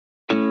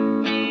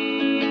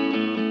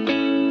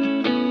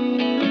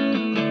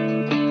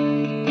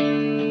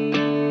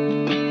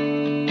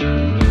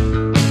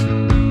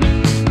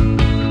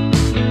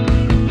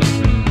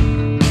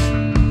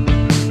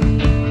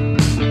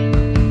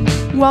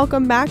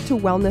Welcome back to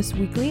Wellness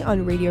Weekly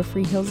on Radio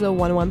Free Hillsville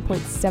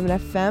 101.7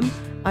 FM.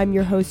 I'm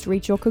your host,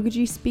 Rachel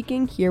Kokuji,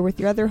 speaking here with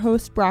your other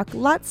host, Brock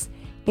Lutz,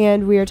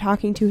 and we are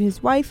talking to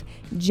his wife,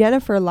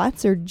 Jennifer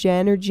Lutz, or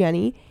Jen or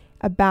Jenny,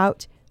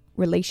 about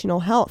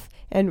relational health.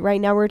 And right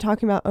now we're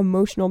talking about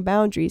emotional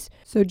boundaries.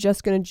 So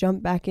just going to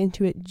jump back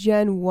into it.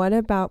 Jen, what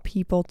about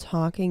people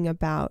talking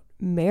about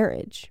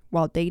marriage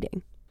while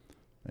dating?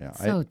 Yeah,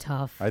 so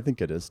tough. I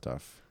think it is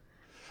tough.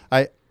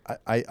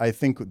 I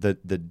think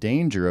that the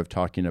danger of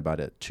talking about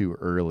it too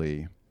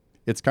early,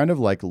 it's kind of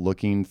like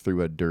looking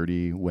through a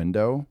dirty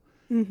window.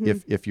 Mm-hmm.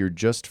 If you're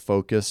just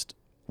focused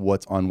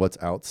what's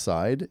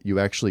outside, you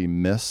actually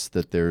miss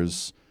that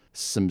there's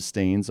some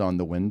stains on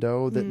the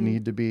window that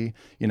need to be,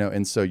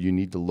 and so you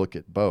need to look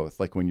at both.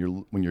 Like when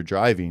you're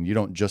driving, you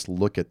don't just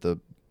look at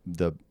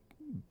the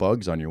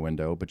bugs on your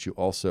window, but you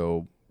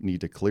also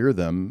need to clear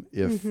them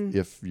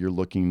if you're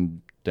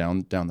looking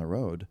down the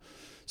road.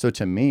 So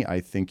to me,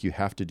 I think you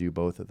have to do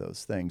both of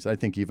those things. I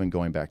think even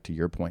going back to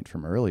your point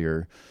from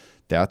earlier,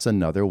 that's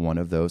another one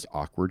of those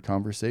awkward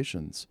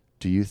conversations.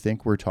 Do you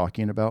think we're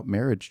talking about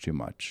marriage too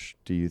much?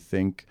 Do you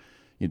think,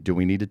 do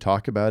we need to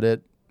talk about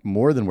it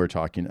more than we're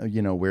talking,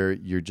 where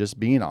you're just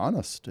being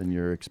honest and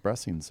you're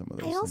expressing some of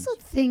those things? I also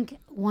think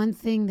one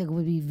thing that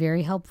would be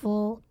very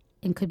helpful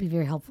and could be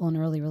very helpful in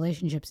early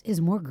relationships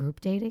is more group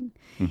dating.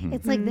 Mm-hmm.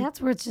 It's like,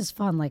 that's where it's just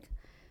fun. Like,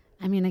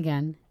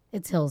 again,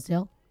 it's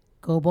Hillsdale.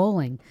 Go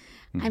bowling.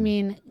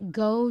 Mm-hmm.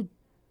 Go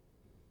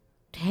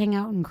hang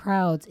out in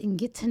crowds and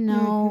get to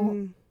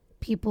know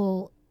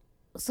people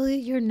so that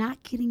you're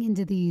not getting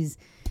into these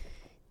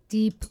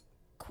deep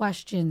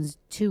questions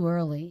too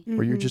early.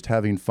 Or you're just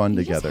having fun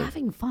together. Just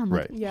having fun.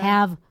 Right.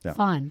 Have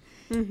fun.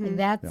 Mm-hmm.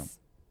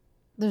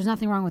 There's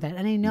nothing wrong with that.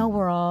 And I know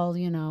we're all,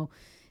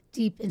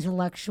 deep,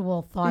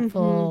 intellectual,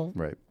 thoughtful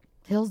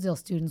Hillsdale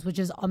students, which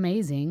is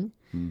amazing,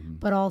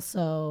 but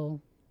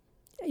also...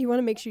 You want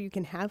to make sure you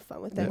can have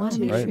fun with that. You want to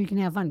make sure you can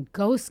have fun.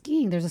 Go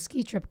skiing. There's a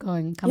ski trip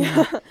coming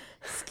up.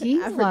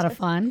 Skiing's a lot of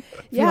fun.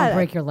 If you don't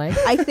break your leg.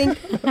 I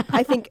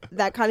think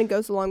that kind of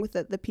goes along with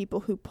the people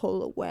who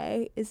pull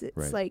away.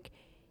 It's like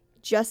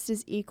just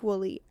as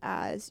equally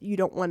as you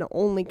don't want to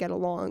only get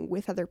along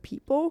with other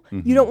people.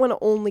 Mm-hmm. You don't want to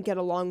only get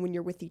along when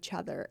you're with each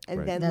other.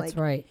 And then that's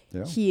right.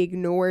 He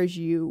ignores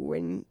you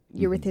when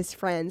you're with his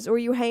friends, or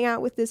you hang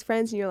out with his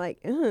friends and you're like,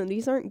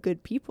 these aren't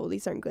good people.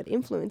 These aren't good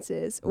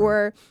influences. Right.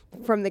 Or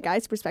from the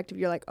guy's perspective,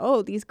 you're like,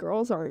 oh, these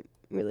girls aren't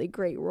really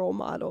great role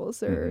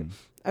models, or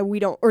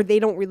they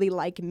don't really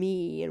like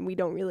me and we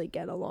don't really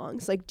get along.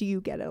 So like, do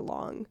you get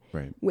along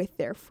with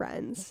their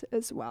friends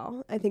as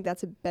well? I think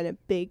that's been a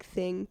big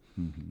thing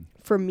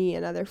for me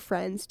and other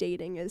friends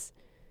dating is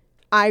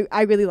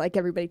I really like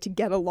everybody to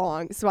get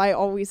along. So I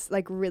always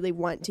really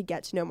want to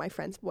get to know my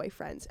friends'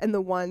 boyfriends, and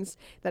the ones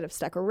that have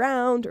stuck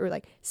around, or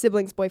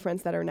siblings'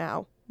 boyfriends that are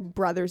now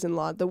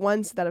brothers-in-law, the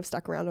ones that have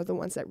stuck around are the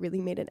ones that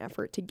really made an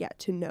effort to get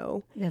to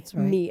know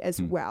me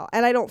as well.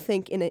 And I don't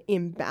think in an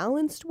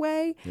imbalanced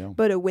way,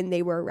 but when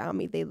they were around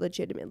me, they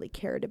legitimately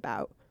cared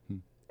about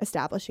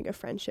establishing a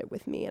friendship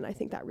with me, and I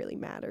think that really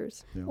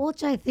matters. Yeah.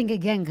 Which I think,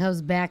 again,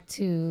 goes back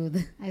to,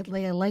 I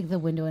like the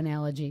window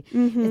analogy.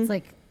 Mm-hmm. It's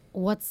like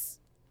what's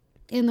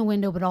in the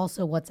window, but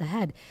also what's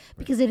ahead.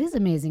 Because it is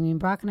amazing.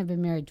 Brock and I have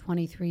been married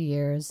 23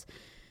 years.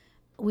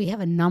 We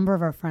have a number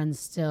of our friends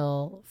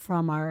still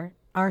from our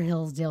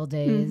Hillsdale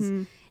days.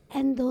 Mm-hmm.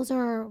 And those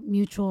are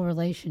mutual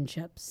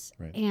relationships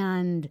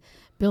and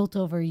built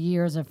over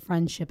years of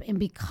friendship. And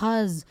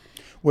because...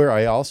 Where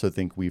I also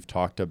think we've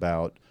talked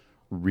about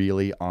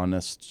really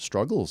honest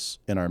struggles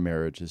in our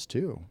marriages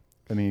too.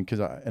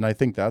 I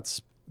think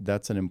that's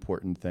an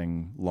important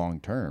thing long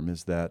term,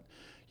 is that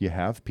you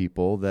have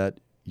people that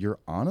you're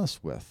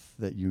honest with,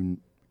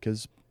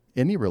 because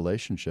any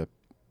relationship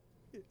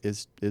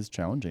is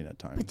challenging at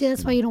times. But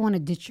that's why you don't want to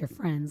ditch your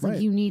friends.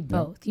 You need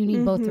both. You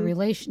need both the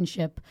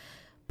relationship,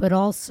 but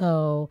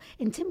also,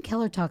 and Tim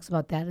Keller talks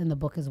about that in the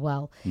book as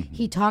well. Mm-hmm.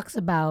 He talks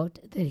about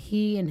that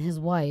he and his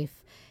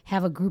wife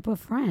have a group of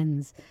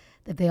friends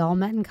that they all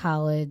met in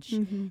college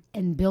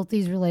and built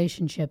these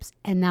relationships,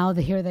 and now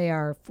here they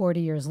are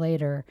 40 years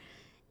later,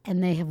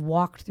 and they have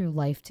walked through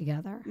life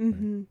together.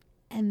 Mm-hmm.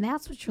 And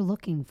that's what you're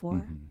looking for.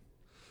 Mm-hmm.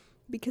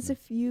 Because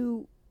if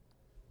you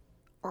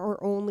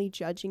are only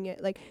judging it,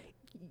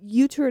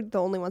 you two are the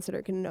only ones that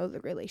are going to know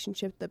the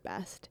relationship the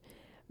best.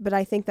 But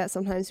I think that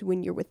sometimes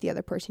when you're with the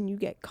other person, you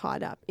get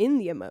caught up in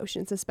the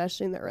emotions,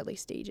 especially in the early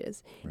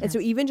stages. Right. And so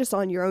even just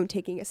on your own,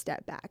 taking a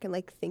step back and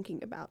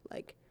thinking about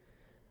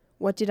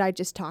what did I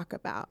just talk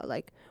about?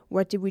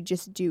 What did we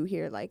just do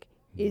here?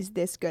 Is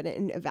this good?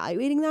 And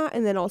evaluating that,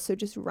 and then also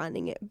just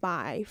running it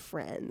by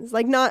friends.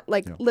 Not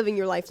living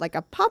your life like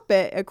a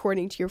puppet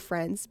according to your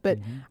friends, but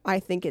I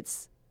think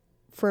it's,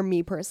 for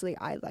me personally,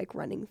 I like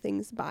running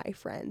things by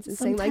friends and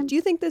saying do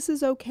you think this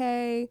is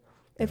okay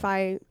if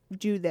I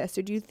do this?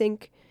 Or do you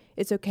think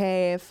it's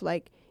okay if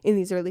in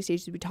these early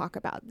stages we talk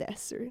about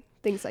this, or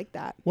things like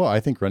that? Well, I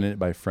think running it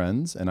by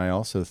friends, and I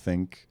also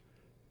think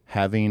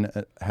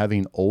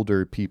having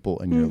older people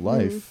in your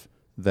life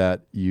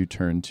that you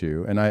turn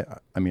to, and I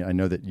mean, I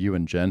know that you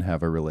and Jen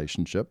have a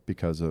relationship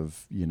because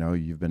of,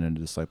 you've been in a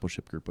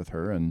discipleship group with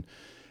her. And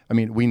I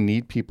mean, we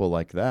need people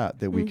like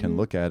that we can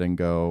look at and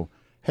go,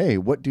 hey,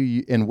 what do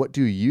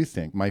you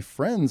think? My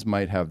friends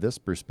might have this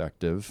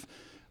perspective.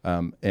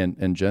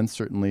 And Jen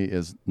certainly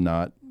is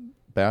not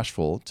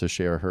bashful to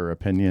share her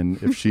opinion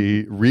if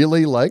she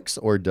really likes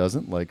or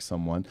doesn't like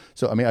someone.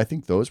 So, I mean, I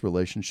think those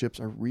relationships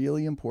are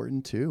really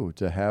important too,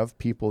 to have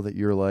people that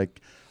you're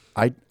like,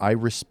 I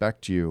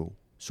respect you.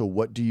 So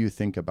what do you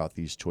think about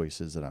these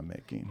choices that I'm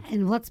making?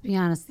 And let's be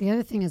honest, the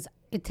other thing is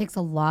it takes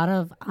a lot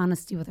of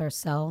honesty with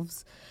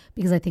ourselves,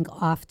 because I think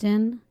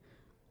often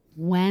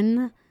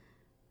when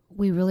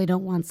we really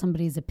don't want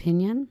somebody's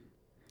opinion,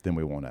 then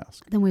we won't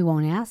ask.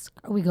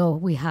 Or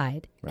we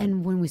hide. Right.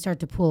 And when we start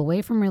to pull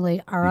away from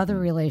our other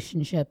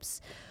relationships,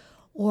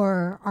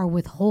 or are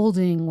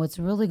withholding what's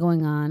really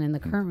going on in the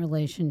current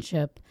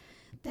relationship,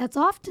 that's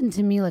often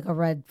to me like a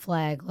red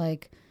flag.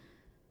 Like,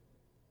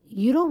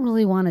 you don't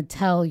really want to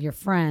tell your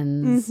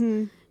friends,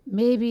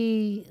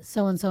 maybe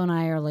so-and-so and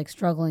I are like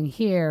struggling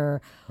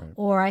here, right,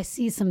 or I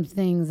see some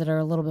things that are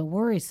a little bit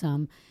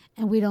worrisome.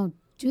 And we don't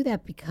do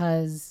that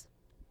because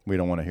we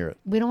don't want to hear it.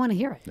 We don't want to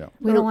hear it. Yeah.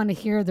 We don't want to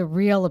hear the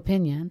real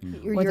opinion.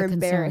 You're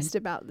embarrassed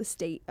about the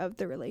state of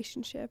the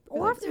relationship.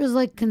 Or if there's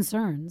like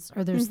concerns,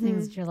 or there's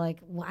things that you're like,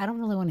 well, I don't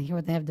really want to hear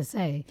what they have to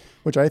say.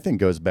 Which I think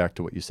goes back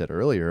to what you said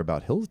earlier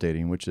about Hills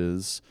dating, which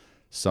is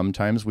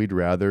sometimes we'd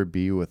rather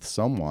be with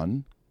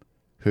someone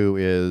who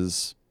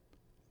is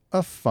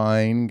a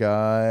fine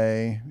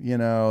guy,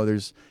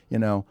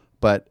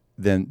 but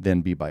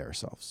then be by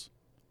ourselves.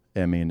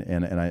 I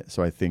mean,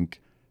 so I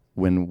think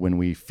when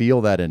we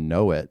feel that and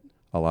know it,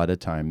 a lot of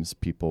times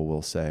people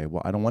will say,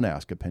 well, I don't want to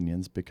ask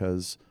opinions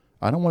because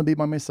I don't want to be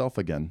by myself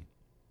again.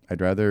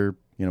 I'd rather,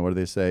 what do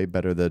they say?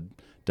 Better the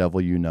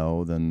devil you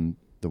know than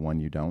the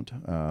one you don't.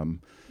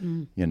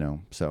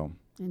 So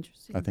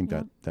interesting. I think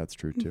that's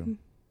true too.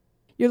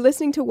 You're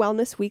listening to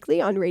Wellness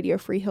Weekly on Radio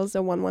Free Hills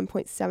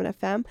 101.7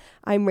 FM.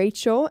 I'm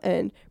Rachel,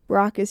 and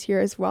Brock is here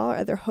as well, our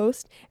other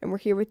host, and we're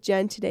here with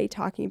Jen today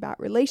talking about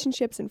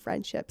relationships and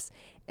friendships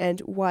and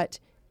what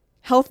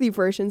healthy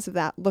versions of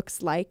that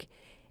looks like.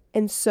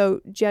 And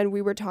so, Jen,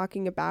 we were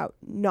talking about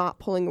not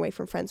pulling away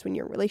from friends when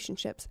you're in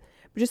relationships.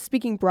 But just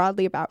speaking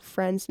broadly about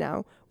friends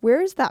now,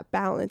 where is that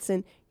balance?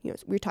 And,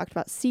 we talked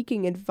about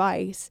seeking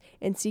advice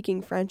and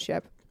seeking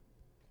friendship.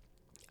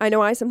 I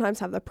know I sometimes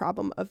have the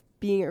problem of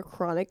being a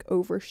chronic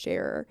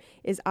oversharer.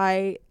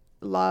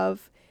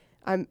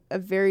 I'm a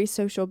very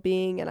social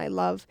being, and I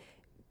love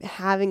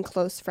having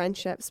close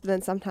friendships. But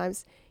then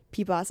sometimes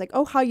people ask like,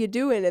 oh, how you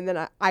doing? And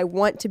then I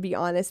want to be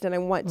honest and I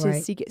want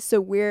to seek it.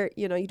 So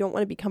you don't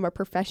want to become a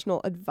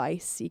professional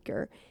advice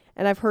seeker.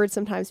 And I've heard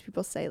sometimes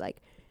people say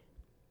like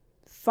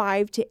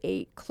 5 to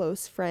 8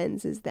 close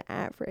friends is the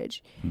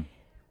average.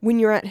 When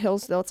you're at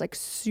Hillsdale, it's like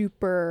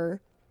super,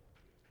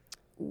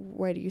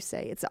 what do you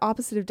say? It's the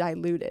opposite of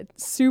diluted.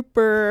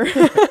 Super.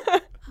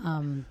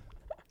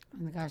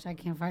 Oh my gosh, I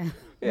can't find it.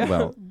 Yeah.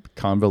 Well,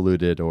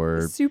 convoluted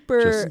or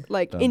super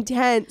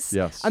intense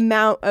yes,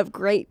 amount of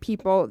great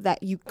people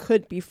that you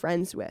could be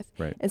friends with.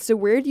 Right. And so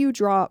where do you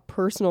draw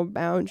personal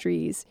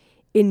boundaries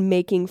in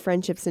making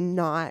friendships and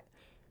not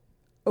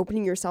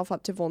opening yourself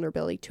up to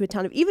vulnerability to a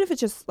ton of, even if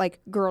it's just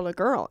like girl to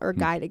girl or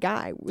guy to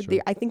guy?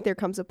 Sure. I think there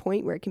comes a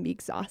point where it can be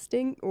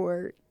exhausting,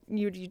 or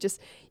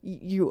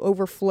you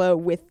overflow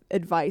with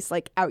advice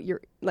like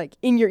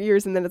in your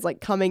ears, and then it's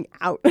like coming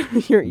out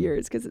of your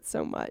ears because it's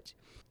so much.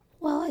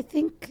 Well, I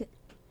think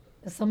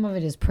some of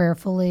it is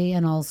prayerfully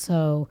and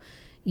also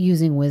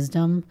using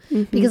wisdom,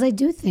 because I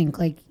do think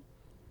like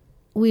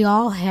we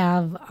all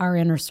have our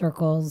inner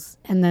circles,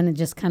 and then it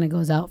just kind of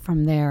goes out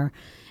from there.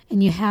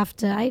 And you have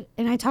to, I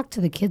talk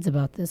to the kids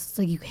about this. It's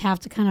like you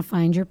have to kind of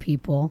find your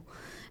people,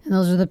 and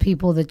those are the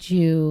people that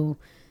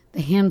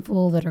the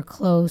handful that are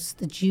close,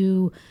 that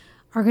you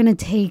are going to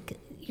take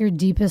your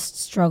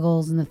deepest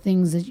struggles and the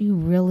things that you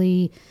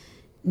really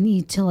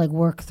need to like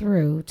work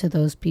through to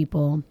those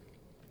people.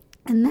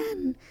 And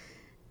then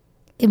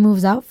it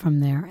moves out from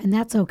there, and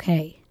that's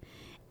okay.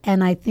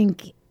 And I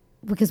think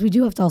because we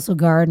do have to also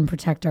guard and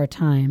protect our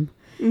time.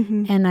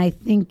 And I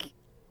think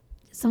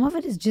some of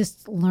it is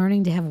just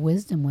learning to have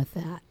wisdom with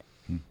that.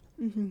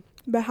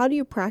 But how do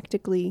you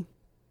practically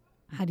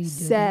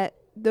set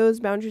those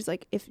boundaries?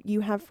 Like if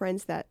you have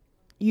friends that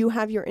you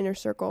have your inner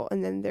circle,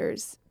 and then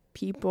there's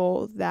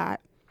people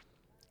that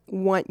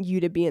want you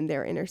to be in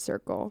their inner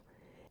circle.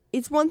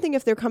 It's one thing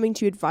if they're coming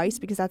to you advice,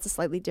 because that's a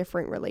slightly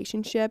different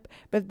relationship,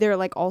 but if they're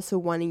like also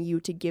wanting you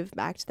to give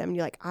back to them, and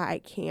you're like, I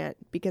can't,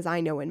 because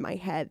I know in my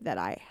head that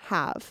I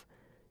have,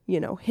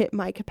 hit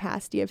my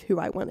capacity of who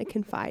I want to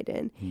confide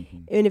in.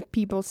 And if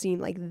people seem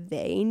like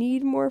they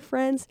need more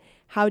friends,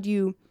 how do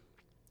you,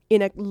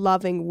 in a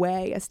loving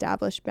way,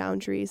 establish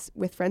boundaries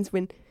with friends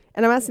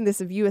and I'm asking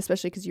this of you,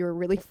 especially because you're a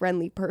really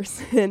friendly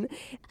person.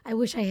 I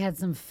wish I had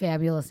some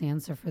fabulous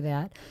answer for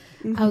that.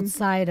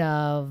 Outside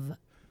of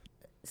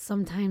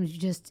sometimes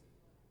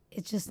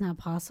it's just not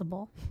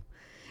possible.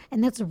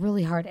 And that's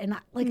really hard. And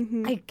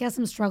I guess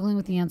I'm struggling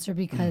with the answer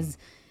because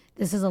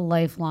this is a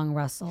lifelong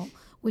wrestle,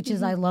 which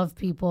is I love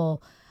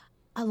people.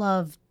 I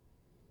love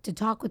to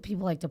talk with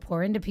people, I like to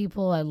pour into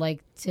people. I'm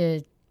like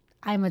a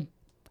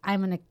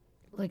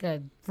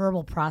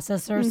verbal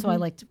processor. So I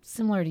like to,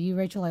 similar to you,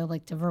 Rachel, I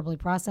like to verbally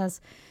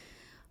process.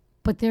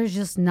 But there's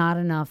just not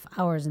enough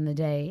hours in the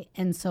day.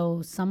 And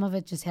so some of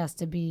it just has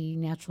to be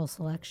natural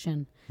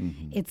selection.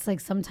 It's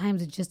like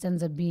sometimes it just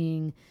ends up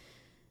being,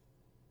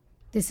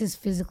 this is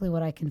physically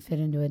what I can fit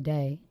into a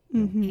day.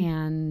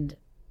 And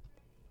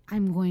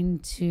I'm going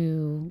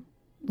to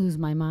lose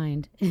my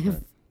mind if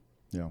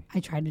I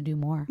try to do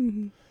more.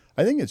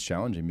 I think it's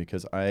challenging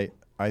because I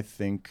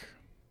think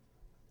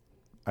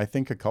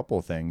a couple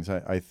of things.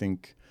 I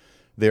think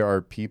there are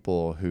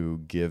people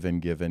who give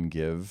and give and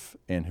give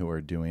and who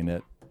are doing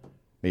it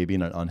maybe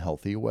in an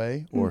unhealthy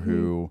way, or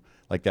who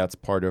like that's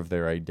part of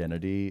their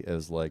identity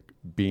as like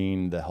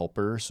being the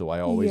helper. So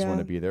I always want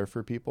to be there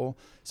for people.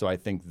 So I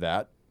think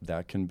that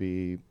can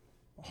be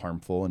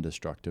harmful and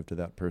destructive to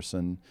that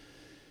person.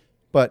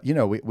 But, you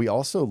know, we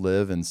also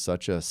live in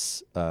such a,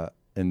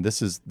 and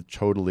this is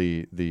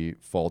totally the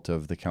fault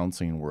of the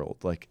counseling world.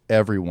 Like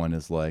everyone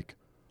is like,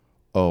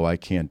 oh, I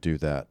can't do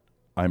that.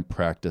 I'm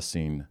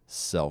practicing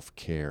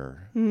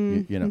self-care,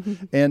 you know?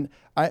 And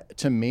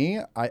to me,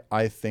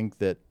 I think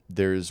that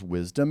there's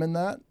wisdom in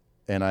that.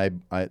 And I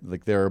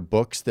like, there are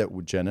books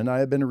that Jen and I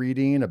have been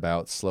reading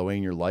about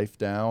slowing your life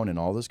down and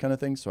all those kind of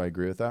things. So I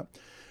agree with that.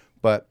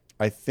 But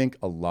I think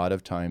a lot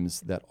of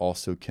times that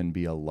also can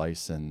be a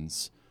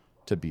license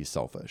to be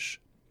selfish.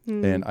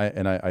 And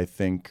I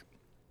think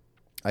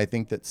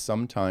that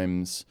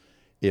sometimes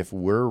if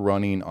we're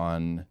running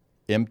on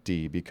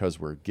empty because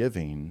we're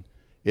giving,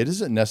 it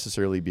isn't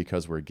necessarily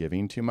because we're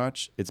giving too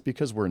much. It's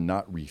because we're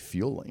not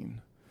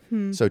refueling.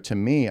 So to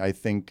me, I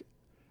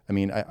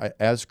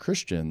as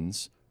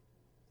Christians,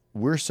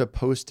 we're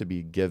supposed to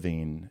be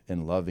giving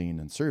and loving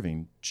and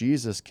serving.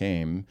 Jesus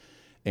came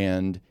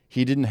and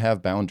he didn't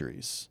have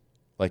boundaries.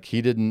 Like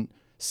he didn't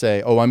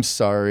say, oh, I'm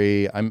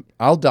sorry,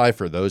 I'll die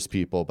for those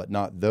people, but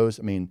not those.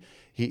 I mean,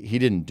 he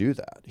didn't do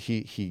that.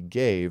 He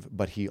gave,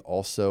 but he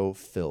also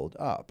filled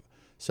up.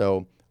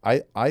 So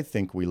I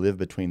think we live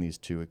between these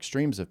two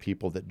extremes of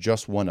people that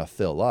just want to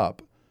fill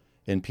up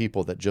and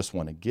people that just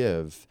want to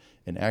give.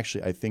 And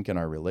actually, I think in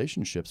our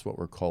relationships, what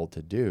we're called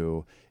to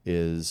do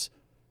is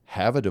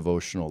have a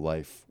devotional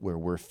life where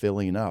we're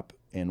filling up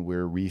and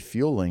we're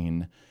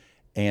refueling,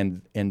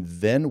 and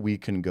then we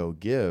can go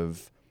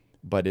give,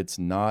 but it's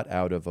not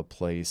out of a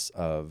place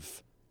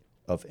of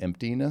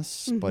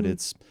emptiness, but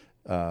it's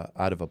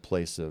out of a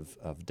place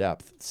of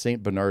depth.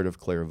 Saint Bernard of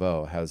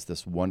Clairvaux has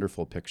this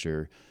wonderful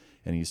picture,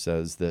 and he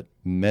says that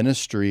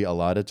ministry, a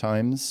lot of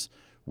times,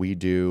 we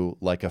do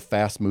like a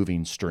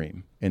fast-moving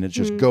stream, and it's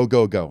just go,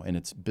 go, go, and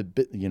it's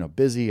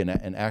busy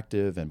and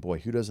active, and boy,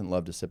 who doesn't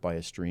love to sit by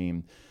a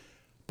stream?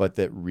 But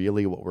that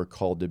really what we're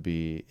called to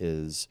be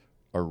is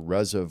a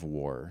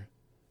reservoir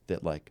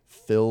that like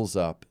fills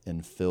up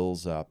and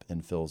fills up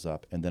and fills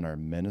up, and then our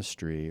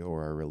ministry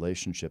or our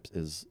relationships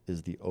is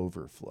the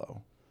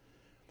overflow.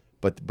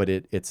 But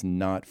it's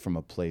not from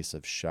a place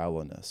of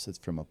shallowness; it's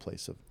from a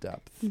place of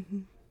depth.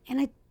 And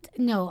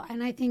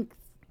I think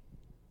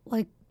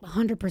like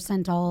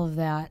 100% all of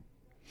that.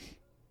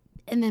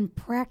 And then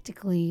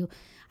practically,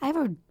 I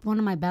have one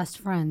of my best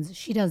friends.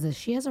 She does this.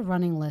 She has a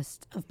running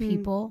list of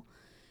people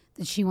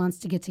that she wants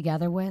to get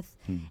together with.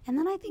 And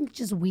then I think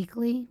just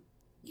weekly,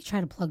 you try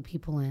to plug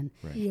people in.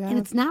 Right. Yeah. And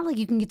it's not like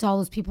you can get to all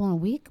those people in a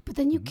week, but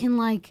then you can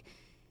like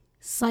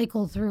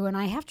cycle through. And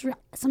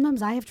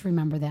sometimes I have to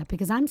remember that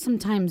because I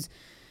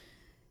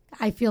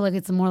feel like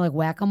it's more like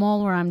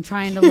whack-a-mole where I'm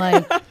trying to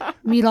like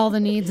meet all the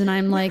needs and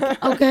I'm like,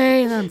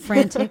 okay, and then I'm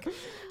frantic.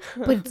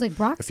 But it's like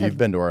Brock If said. you've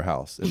been to our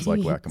house, it's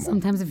like whack-a-mole.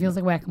 Sometimes it feels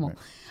like whack-a-mole. Right.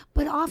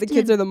 But often The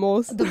kids are the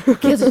moles. the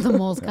kids are the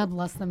moles. God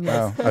bless them.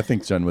 Yes. Well, I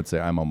think Jen would say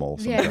I'm a mole.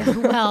 Sometimes. Yeah.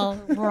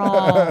 Well, we're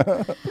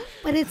all.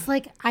 But it's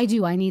like I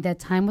need that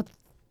time with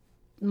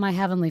my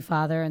Heavenly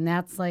Father, and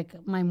that's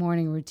like my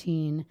morning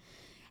routine.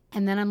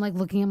 And then I'm like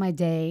looking at my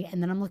day,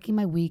 and then I'm looking at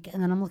my week,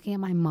 and then I'm looking at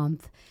my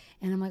month,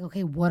 and I'm like,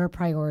 okay, what are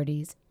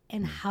priorities,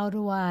 and how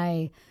do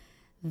I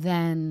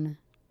then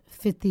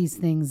fit these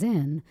things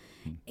in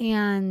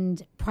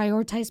and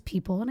prioritize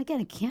people? And again,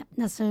 it can't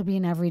necessarily be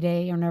an every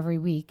day or an every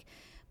week,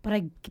 but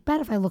I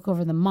bet if I look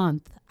over the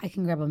month, I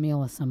can grab a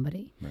meal with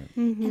somebody. Right.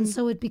 And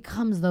so it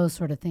becomes those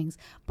sort of things.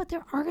 But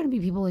there are going to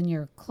be people in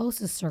your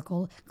closest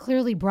circle.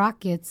 Clearly, Brock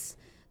gets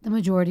the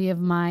majority of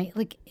my,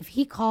 like, if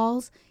he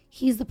calls,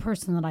 he's the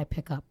person that I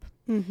pick up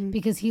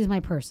because he's my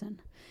person.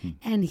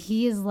 And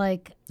he is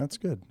like, That's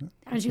good.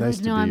 aren't you Nice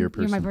like, to no, be I'm, your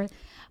you're my person. person.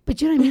 But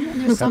you know what I mean?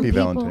 And there's some Happy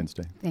people. Valentine's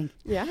Day. Thank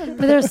you. Yeah.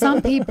 But there are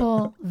some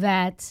people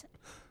that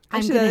I'm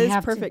Actually, going that to is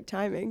have perfect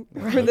timing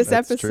for this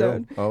That's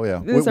episode. True. Oh,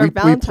 yeah. This is our We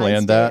Valentine's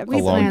planned Day that a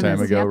episode. long planned time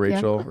this, ago, yep,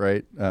 Rachel,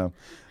 right?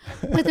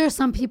 But there are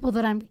some people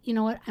that I'm, you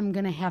know what, I'm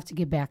going to have to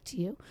get back to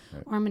you,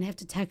 Right. or I'm going to have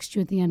to text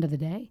you at the end of the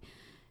day.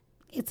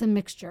 It's a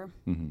mixture,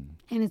 and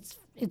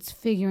it's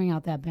figuring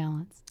out that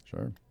balance.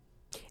 Sure.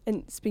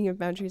 And speaking of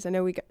boundaries, I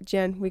know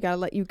Jen, we got to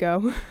let you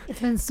go.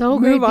 It's been so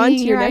great Move on being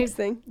to your here. next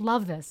thing.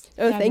 Love this.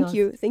 Oh,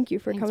 Fabulous. Thank you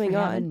for Thanks coming for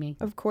on. having me.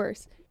 Of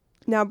course.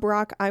 Now,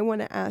 Brock, I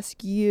want to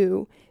ask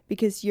you,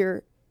 because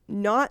you're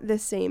not the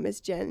same as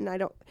Jen,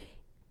 and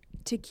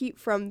to keep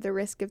from the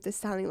risk of this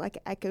sounding like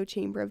an echo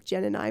chamber of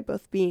Jen and I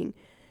both being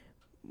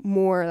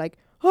more like,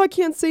 oh, I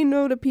can't say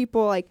no to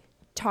people, like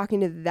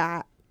talking to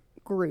that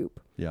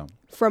group. Yeah.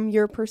 From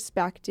your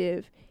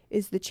perspective,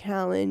 is the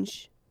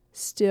challenge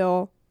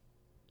still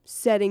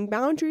setting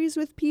boundaries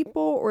with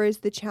people, or is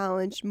the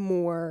challenge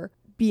more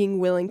being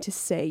willing to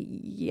say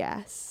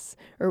yes?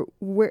 Or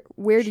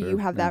where do you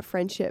have that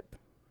friendship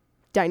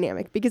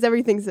dynamic? Because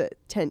everything's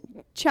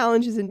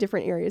challenges in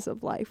different areas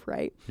of life,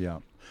 right? Yeah.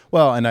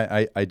 Well, and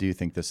I do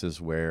think this is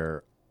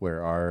where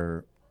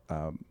our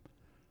kind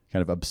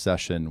of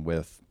obsession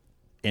with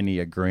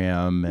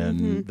Enneagram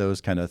and those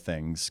kind of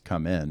things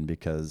come in,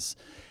 because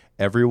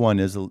everyone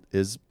is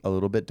a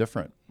little bit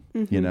different.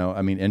 You know,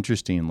 I mean,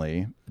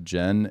 interestingly,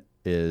 Jen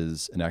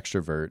is an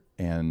extrovert,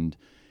 and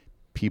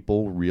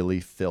people really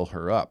fill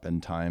her up,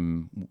 and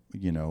time,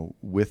 you know,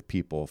 with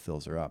people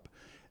fills her up.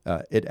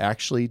 It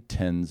actually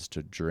tends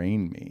to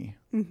drain me,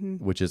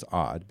 which is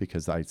odd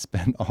because I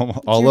spend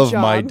all of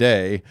my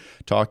day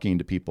talking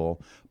to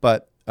people.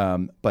 But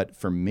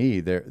for me,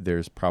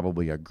 there's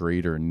probably a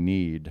greater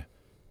need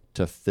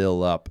to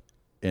fill up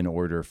in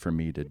order for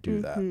me to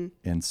do that.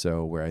 And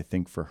so where I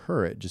think for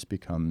her, it just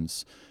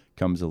comes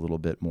a little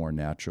bit more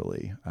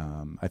naturally.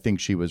 I think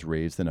she was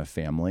raised in a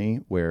family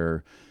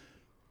where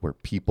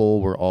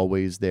people were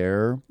always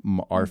there.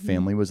 Our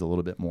family was a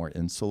little bit more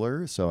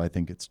insular. So I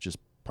think it's just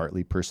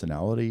partly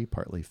personality,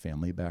 partly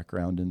family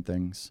background and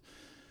things.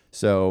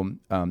 So,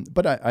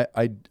 but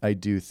I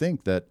do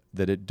think that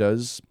it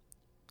does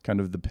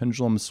kind of, the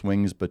pendulum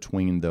swings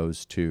between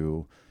those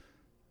two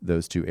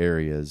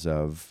areas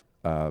of,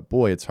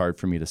 boy, it's hard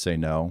for me to say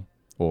no,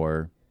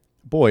 or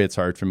boy, it's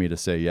hard for me to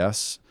say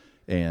yes.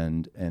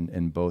 And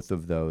both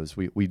of those,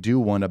 we do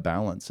want a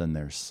balance in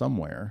there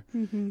somewhere.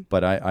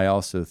 But I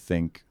also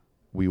think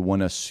we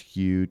want to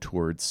skew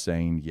towards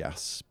saying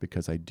yes,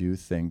 because I do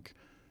think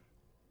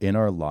in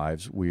our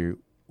lives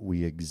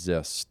we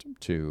exist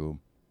to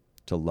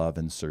love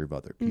and serve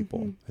other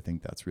people. I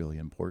think that's really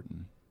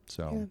important.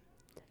 So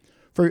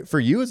for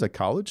you as a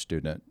college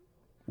student,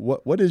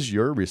 what is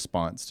your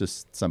response to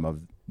some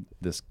of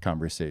this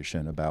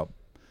conversation about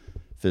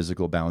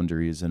physical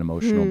boundaries and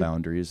emotional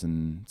boundaries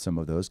and some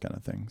of those kind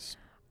of things?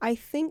 I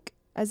think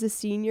as a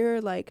senior,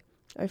 like,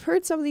 I've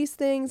heard some of these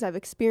things, I've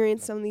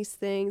experienced some of these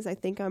things, I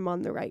think I'm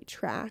on the right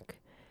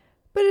track.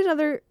 But in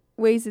other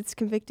ways, it's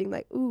convicting,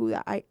 like, ooh,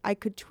 I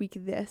could tweak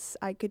this,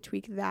 I could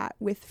tweak that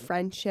with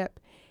friendship.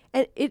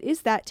 And it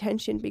is that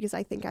tension, because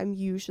I think I'm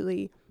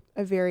usually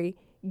a very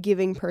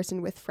giving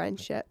person with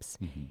friendships.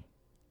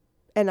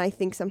 And I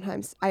think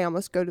sometimes I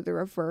almost go to the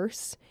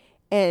reverse.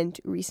 And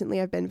recently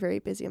I've been very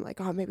busy. I'm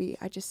like, oh, maybe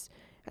I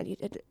need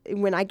to,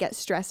 when I get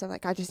stressed, I'm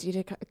like, I just need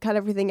to cut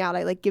everything out.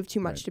 I like give too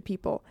much to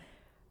people.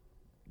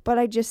 But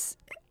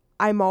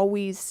I'm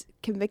always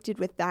convicted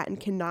with that and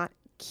cannot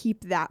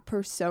keep that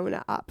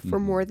persona up for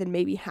more than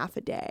maybe half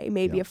a day,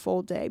 maybe a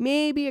full day,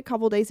 maybe a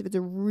couple days if it's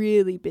a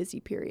really busy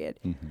period.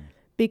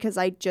 Because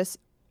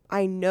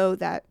I know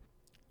that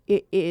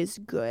it is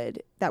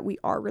good that we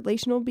are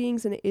relational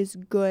beings, and it is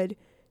good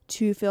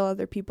to fill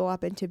other people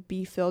up and to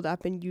be filled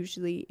up. And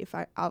usually if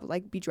I'll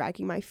like be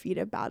dragging my feet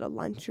about a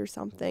lunch or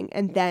something,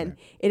 and then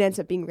it ends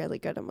up being really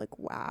good. I'm like,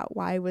 wow,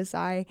 why was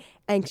I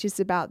anxious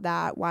about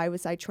that? Why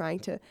was I trying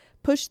to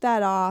push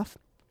that off?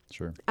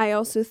 Sure. I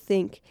also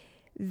think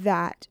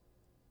that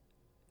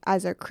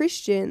as a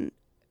Christian,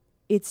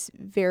 it's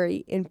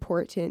very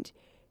important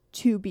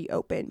to be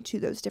open to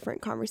those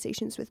different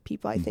conversations with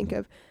people. I think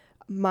of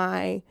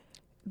my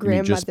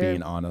grandmother. Just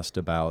being honest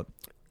about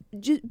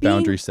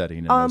boundary setting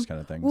and those kind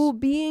of things.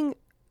 Being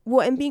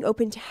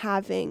open to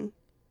having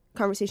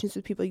conversations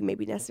with people you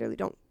maybe necessarily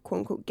don't quote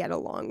unquote get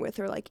along with,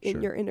 or like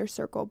in your inner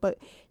circle, but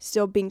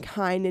still being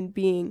kind and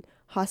being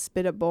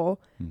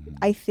hospitable.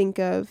 I think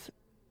of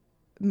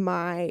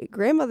my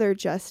grandmother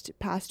just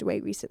passed away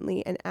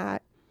recently, and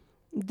at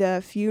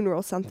the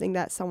funeral, something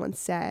that someone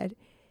said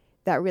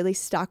that really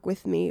stuck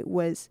with me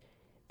was,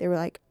 they were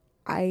like,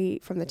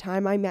 from the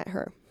time I met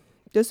her,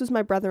 this was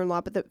my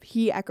brother-in-law, but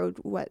he echoed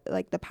what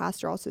like the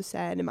pastor also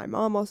said, and my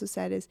mom also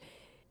said, is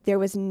there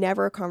was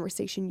never a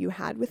conversation you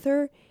had with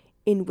her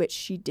in which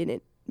she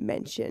didn't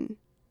mention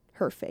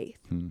her faith.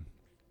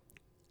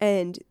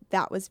 And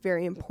that was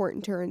very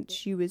important to her, and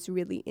she was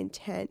really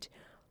intent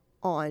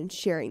on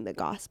sharing the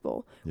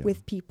gospel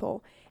with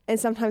people. And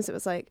sometimes it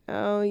was like,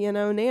 oh,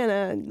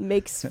 Nana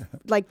makes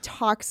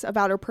talks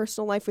about her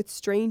personal life with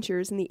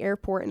strangers in the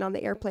airport and on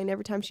the airplane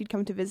every time she'd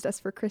come to visit us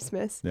for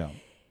Christmas.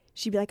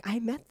 She'd be like, I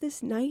met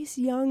this nice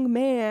young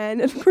man.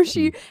 And of course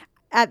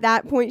at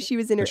that point she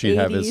was in her 80s. She'd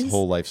have his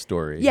whole life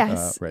story.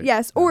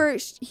 Yes. Or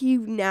he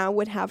now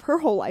would have her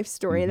whole life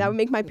story. And that would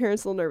make my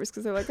parents a little nervous,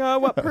 because they're like, oh,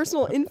 what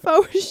personal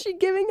info is she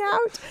giving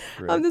out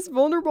on this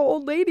vulnerable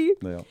old lady?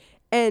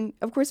 And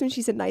of course, when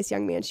she said nice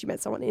young man, she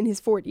meant someone in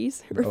his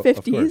 40s or Of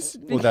 50s. course.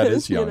 Well, that is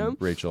because, you young, know.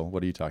 Rachel.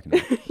 What are you talking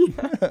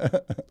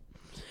about?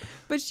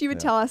 But she would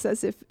tell us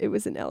as if it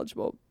was an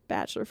eligible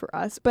bachelor for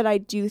us. But I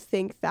do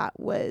think that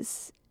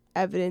was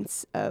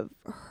evidence of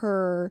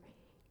her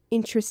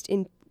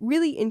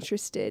really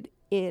interested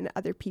in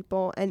other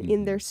people and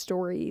in their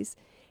stories,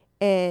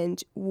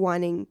 and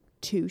wanting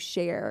to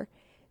share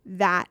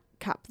that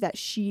cup that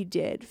she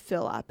did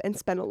fill up and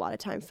spend a lot of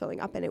time filling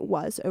up, and it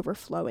was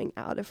overflowing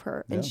out of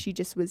her, and she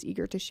just was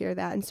eager to share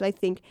that. And so I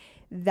think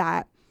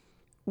that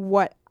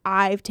what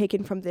I've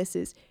taken from this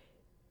is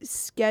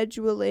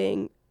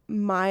scheduling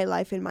my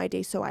life and my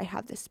day so I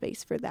have the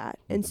space for that.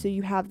 And so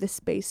you have the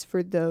space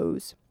for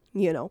those,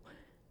 you know,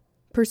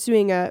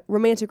 pursuing a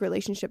romantic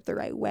relationship the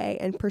right way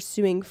and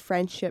pursuing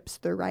friendships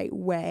the right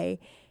way,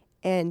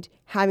 and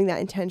having that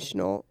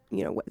intentional,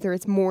 you know, whether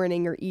it's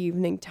morning or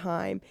evening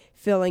time,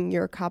 filling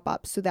your cup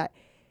up so that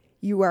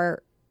you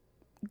are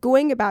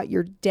going about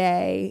your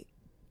day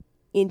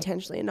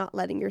intentionally and not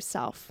letting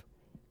yourself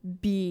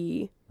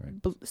be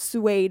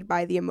swayed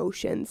by the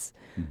emotions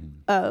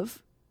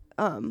of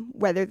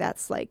whether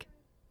that's like,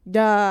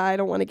 I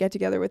don't want to get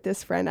together with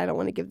this friend, I don't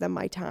want to give them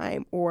my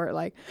time, or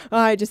like,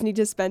 I just need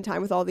to spend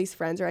time with all these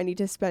friends, or I need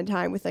to spend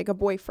time with like a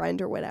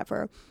boyfriend or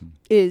whatever,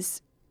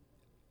 is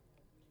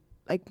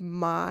like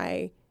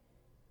my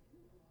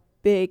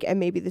big, and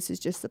maybe this is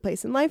just the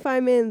place in life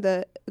I'm in,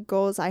 the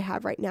goals I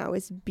have right now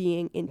is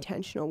being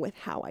intentional with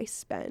how I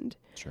spend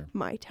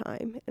my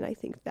time. And I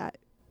think that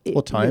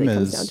it time really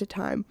comes down to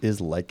time. Is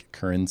like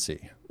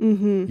currency.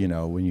 You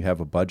know, when you have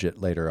a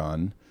budget later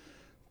on,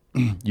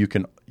 you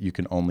can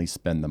only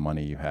spend the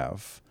money you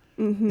have,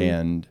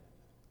 and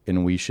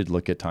we should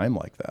look at time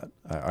like that.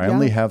 I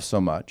only have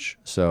so much,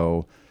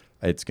 so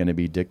it's going to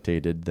be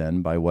dictated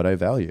then by what I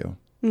value.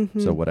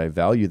 So what I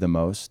value the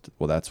most,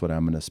 well, that's what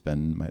I'm going to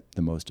spend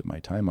the most of my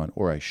time on,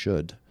 or I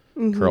should.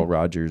 Carl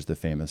Rogers, the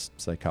famous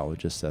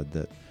psychologist, said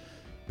that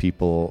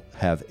people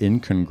have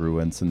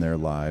incongruence in their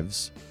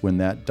lives when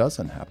that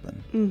doesn't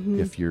happen.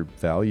 If your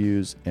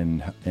values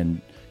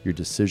and your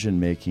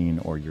decision making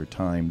or your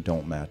time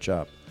don't match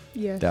up,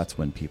 that's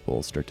when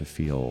people start to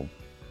feel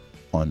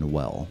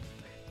unwell.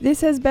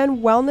 This has been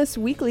Wellness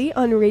Weekly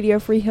on Radio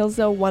Free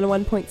Hillsdale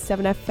 101.7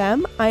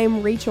 FM. I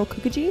am Rachel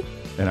Kukaji.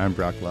 And I'm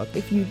Brock Lutt.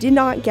 If you did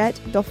not get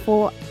the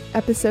full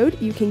episode,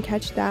 you can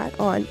catch that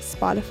on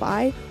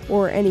Spotify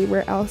or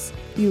anywhere else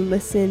you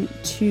listen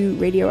to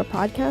radio or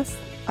podcasts.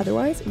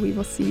 Otherwise, we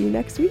will see you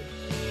next week.